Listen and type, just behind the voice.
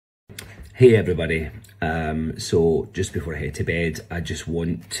Hey everybody, so just before I head to bed, I just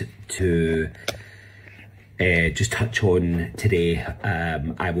want to just touch on today.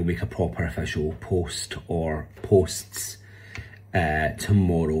 I will make a proper official post or posts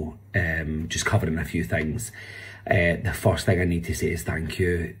tomorrow, just covering a few things. The first thing I need to say is thank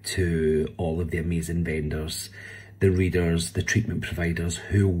you to all of the amazing vendors, the readers, the treatment providers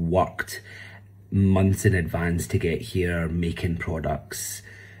who worked months in advance to get here, making products,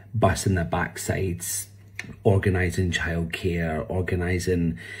 busting their backsides, organising childcare,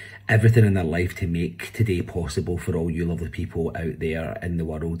 organising everything in their life to make today possible for all you lovely people out there in the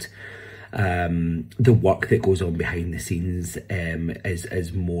world. The work that goes on behind the scenes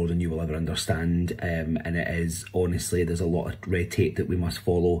is more than you will ever understand, and it is, honestly, there's a lot of red tape that we must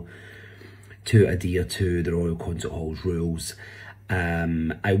follow to adhere to the Royal Concert Hall's rules.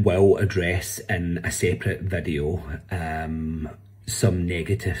 I will address in a separate video some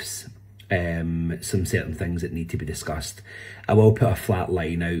negatives, some certain things that need to be discussed. I will put a flat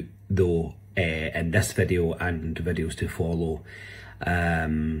line out though in this video and videos to follow.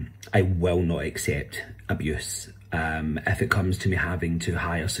 I will not accept abuse. If it comes to me having to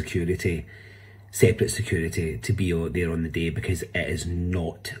hire security, separate security to be there on the day, because it is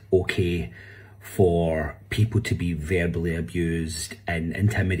not okay for people to be verbally abused and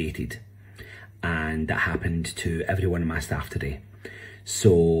intimidated, and that happened to every one of my staff today.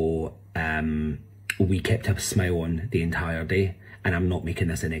 So we kept a smile on the entire day, and I'm not making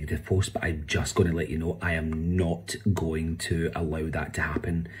this a negative post, but I'm just going to let you know I am not going to allow that to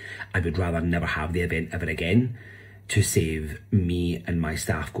happen. I would rather never have the event ever again to save me and my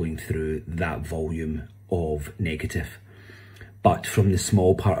staff going through that volume of negative. But from the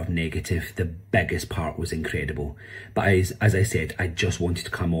small part of negative, the biggest part was incredible. But as I said, I just wanted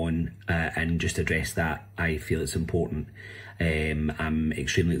to come on and just address that. I feel it's important. I'm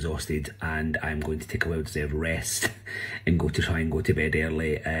extremely exhausted, and I'm going to take a well-deserved rest and try and go to bed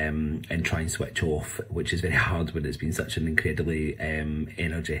early and try and switch off, which is very hard when it's been such an incredibly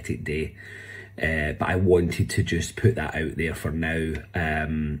energetic day. But I wanted to just put that out there for now.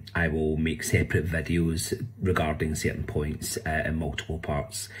 I will make separate videos regarding certain points in multiple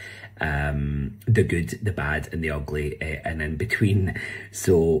parts, the good, the bad and the ugly, and in between.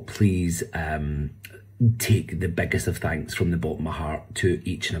 So please take the biggest of thanks from the bottom of my heart to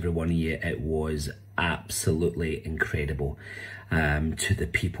each and every one of you. It was absolutely incredible. To the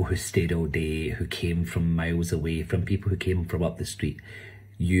people who stayed all day, who came from miles away, from people who came from up the street,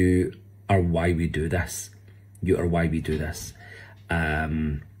 you are why we do this. You are why we do this.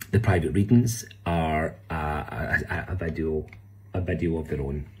 The private readings are a video of their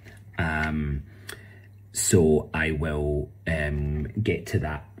own. So I will get to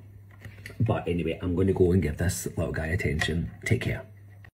that. But anyway, I'm going to go and give this little guy attention. Take care.